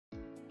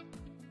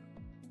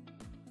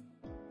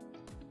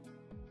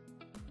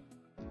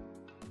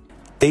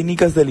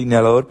Técnicas del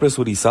inhalador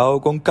presurizado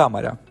con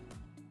cámara.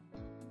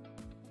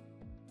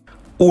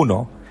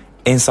 1.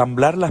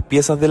 Ensamblar las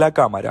piezas de la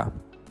cámara.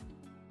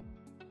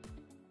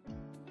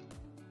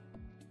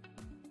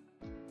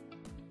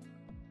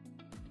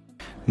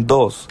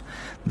 2.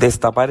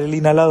 Destapar el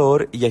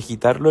inhalador y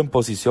agitarlo en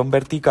posición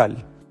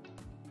vertical.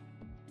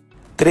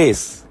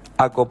 3.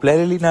 Acoplar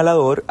el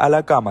inhalador a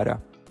la cámara.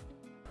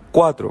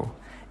 4.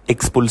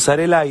 Expulsar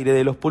el aire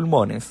de los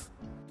pulmones.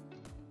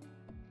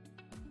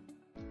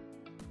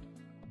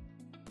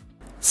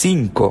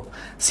 5.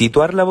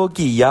 Situar la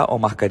boquilla o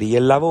mascarilla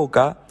en la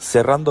boca,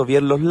 cerrando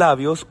bien los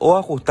labios o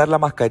ajustar la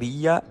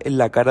mascarilla en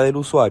la cara del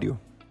usuario.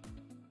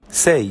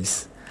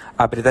 6.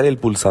 Apretar el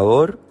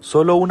pulsador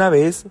solo una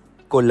vez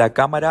con la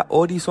cámara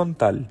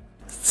horizontal.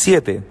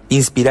 7.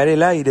 Inspirar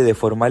el aire de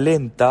forma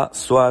lenta,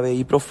 suave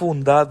y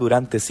profunda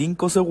durante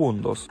 5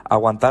 segundos.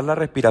 Aguantar la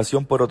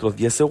respiración por otros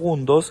 10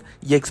 segundos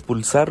y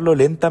expulsarlo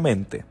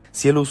lentamente.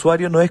 Si el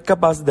usuario no es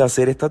capaz de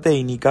hacer esta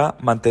técnica,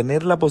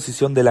 mantener la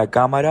posición de la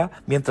cámara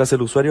mientras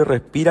el usuario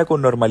respira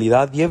con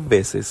normalidad 10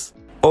 veces.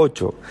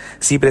 8.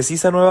 Si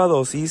precisa nueva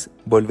dosis,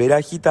 volver a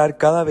agitar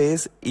cada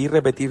vez y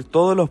repetir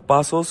todos los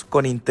pasos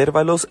con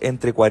intervalos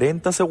entre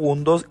 40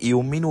 segundos y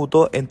 1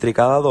 minuto entre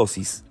cada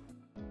dosis.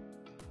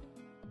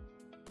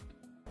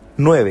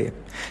 9.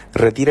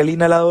 Retira el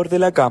inhalador de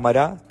la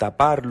cámara,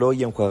 taparlo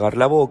y enjuagar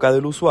la boca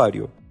del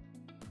usuario.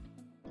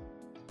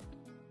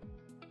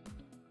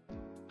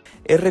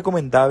 Es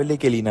recomendable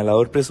que el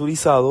inhalador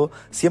presurizado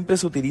siempre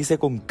se utilice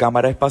con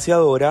cámara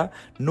espaciadora,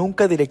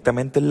 nunca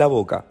directamente en la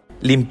boca.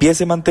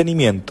 Limpieza y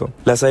mantenimiento.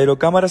 Las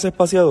aerocámaras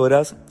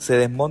espaciadoras se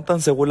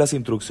desmontan según las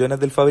instrucciones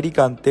del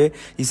fabricante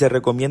y se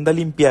recomienda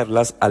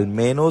limpiarlas al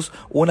menos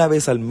una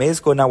vez al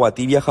mes con agua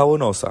tibia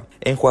jabonosa.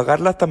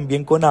 Enjuagarlas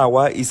también con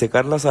agua y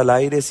secarlas al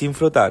aire sin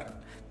frotar.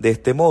 De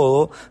este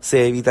modo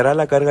se evitará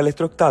la carga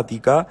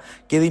electrostática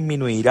que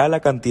disminuirá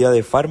la cantidad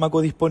de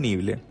fármaco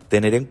disponible.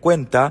 Tener en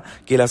cuenta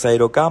que las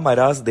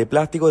aerocámaras de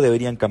plástico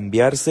deberían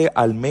cambiarse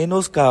al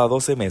menos cada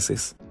 12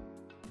 meses.